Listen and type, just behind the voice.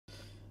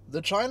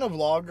The China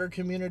vlogger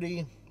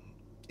community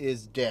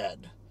is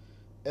dead.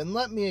 And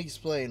let me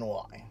explain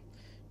why.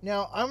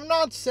 Now, I'm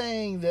not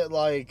saying that,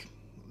 like,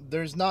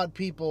 there's not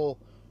people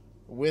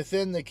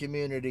within the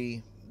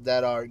community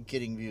that are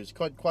getting views.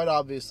 Quite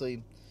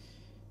obviously,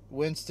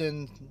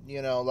 Winston,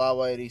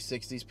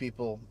 Lawa86, these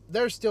people,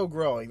 they're still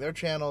growing. Their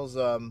channels,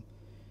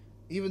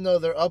 even though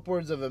they're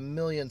upwards of 1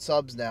 million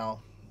subs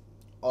now,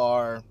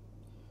 are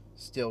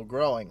still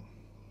growing.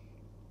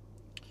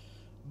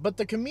 But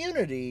the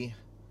community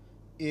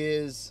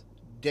is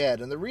dead.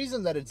 And the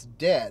reason that it's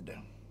dead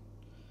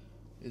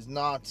is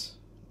not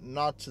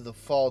to the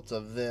fault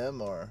of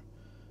them or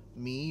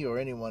me or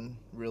anyone,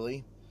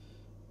 really.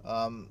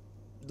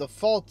 The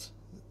fault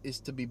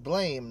is to be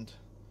blamed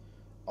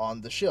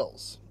on the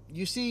shills.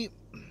 You see,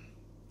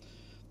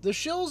 the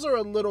shills are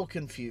a little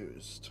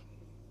confused.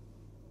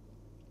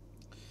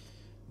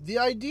 The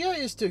idea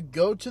is to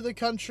go to the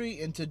country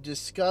and to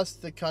discuss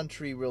the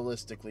country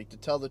realistically, to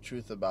tell the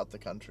truth about the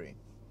country.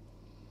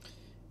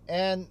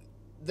 And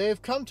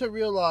they've come to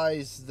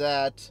realize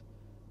that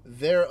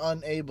they're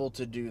unable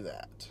to do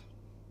that.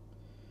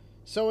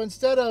 So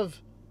instead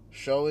of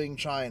showing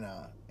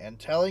China and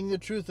telling the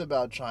truth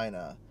about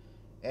China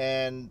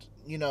and,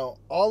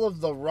 all of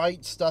the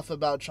right stuff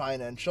about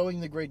China and showing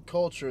the great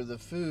culture, the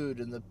food,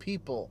 and the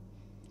people,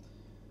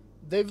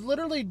 they've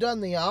literally done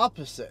the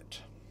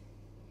opposite.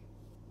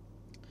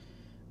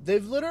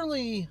 They've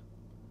literally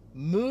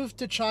moved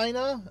to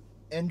China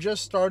and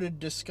just started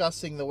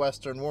discussing the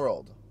Western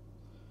world.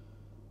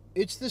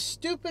 It's the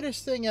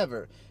stupidest thing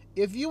ever.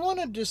 If you want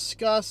to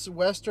discuss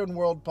Western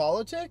world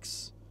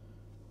politics,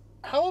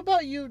 how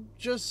about you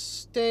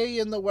just stay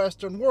in the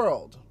Western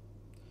world?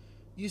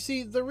 You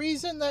see, the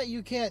reason that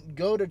you can't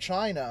go to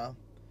China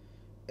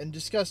and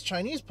discuss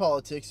Chinese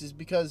politics is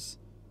because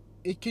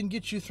it can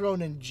get you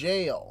thrown in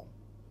jail.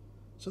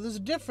 So there's a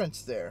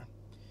difference there.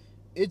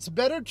 It's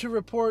better to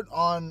report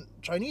on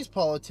Chinese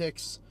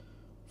politics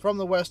from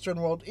the Western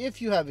world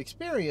if you have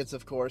experience,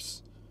 of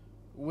course,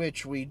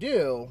 which we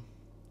do.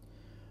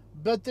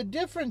 But the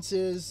difference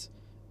is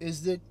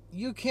that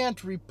you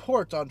can't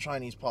report on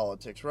Chinese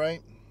politics,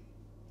 right?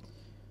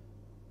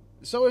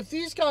 So if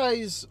these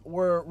guys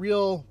were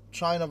real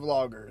China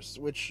vloggers,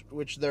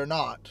 which they're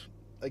not,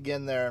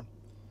 again,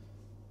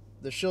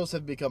 the shows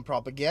have become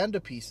propaganda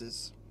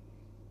pieces.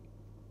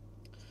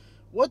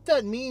 What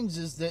that means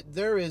is that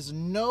there is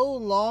no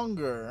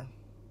longer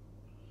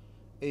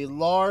a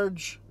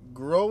large,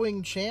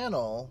 growing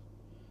channel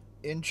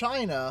in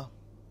China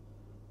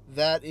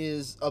that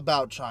is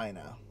about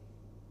China.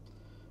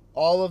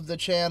 All of the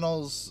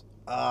channels,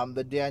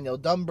 the Daniel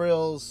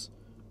Dumbbrills,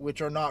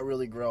 which are not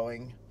really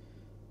growing.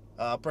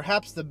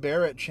 Perhaps the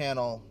Barrett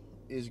channel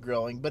is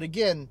growing. But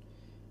again,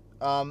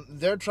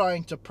 they're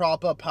trying to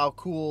prop up how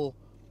cool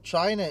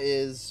China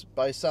is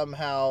by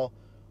somehow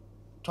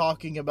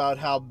talking about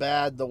how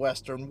bad the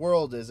Western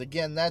world is.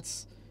 Again,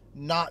 that's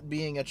not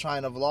being a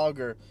China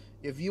vlogger.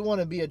 If you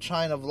want to be a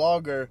China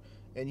vlogger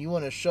and you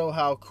want to show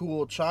how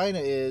cool China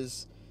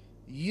is,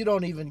 you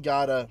don't even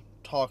gotta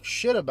talk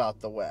shit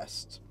about the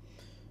West.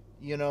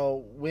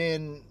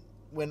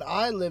 When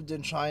I lived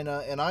in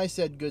China and I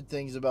said good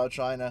things about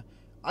China,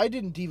 I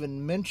didn't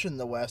even mention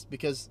the West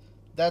because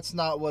that's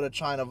not what a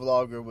China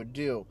vlogger would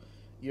do.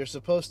 You're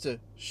supposed to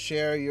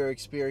share your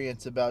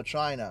experience about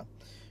China.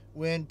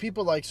 When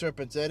people like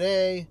Serpent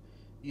ZA,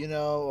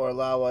 or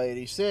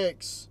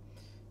Lawa86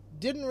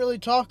 didn't really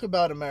talk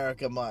about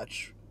America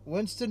much.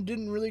 Winston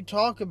didn't really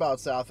talk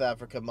about South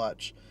Africa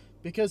much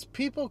because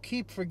people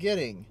keep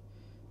forgetting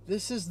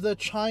this is the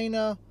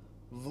China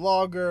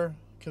vlogger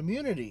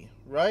community,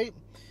 right?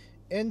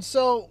 And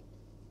so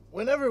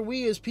whenever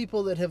we as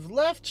people that have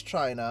left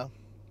China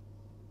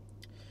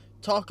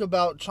talk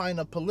about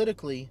China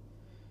politically,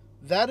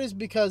 that is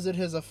because it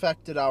has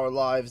affected our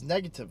lives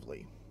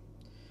negatively.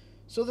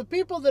 So the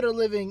people that are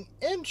living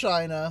in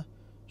China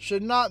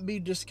should not be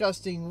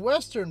discussing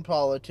Western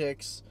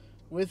politics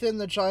within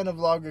the China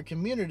vlogger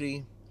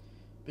community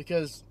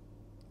because,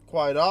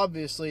 quite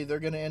obviously, they're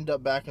going to end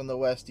up back in the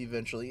West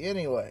eventually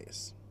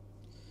anyways.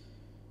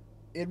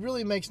 It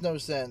really makes no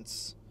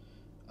sense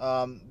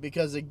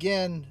because,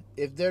 again,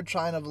 if they're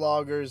China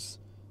vloggers,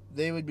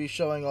 they would be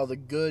showing all the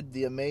good,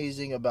 the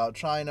amazing about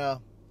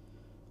China.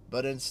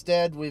 But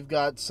instead, we've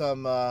got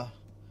some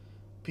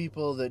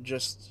people that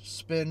just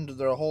spend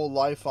their whole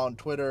life on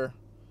Twitter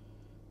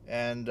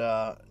and,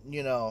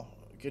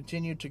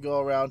 continue to go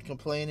around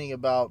complaining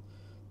about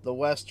the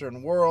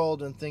Western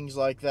world and things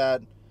like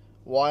that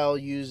while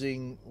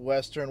using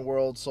Western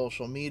world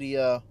social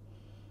media,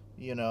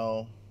 and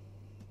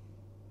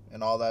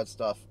all that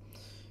stuff.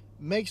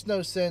 Makes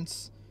no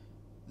sense.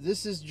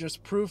 This is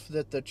just proof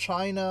that the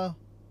China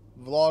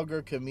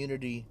vlogger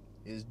community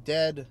is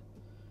dead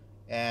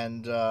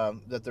and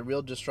that the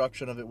real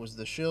destruction of it was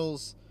the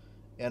shills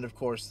and, of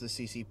course, the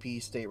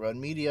CCP state-run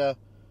media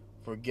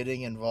for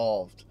getting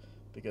involved.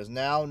 Because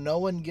now no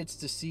one gets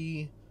to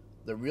see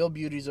the real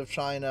beauties of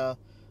China,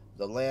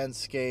 the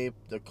landscape,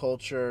 the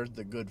culture,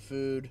 the good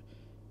food.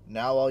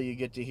 Now all you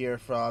get to hear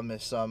from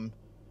is some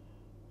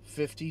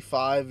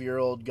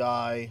 55-year-old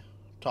guy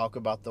talk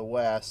about the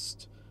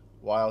West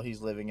while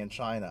he's living in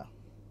China.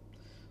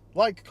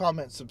 Like,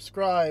 comment,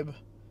 subscribe,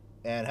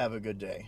 and have a good day.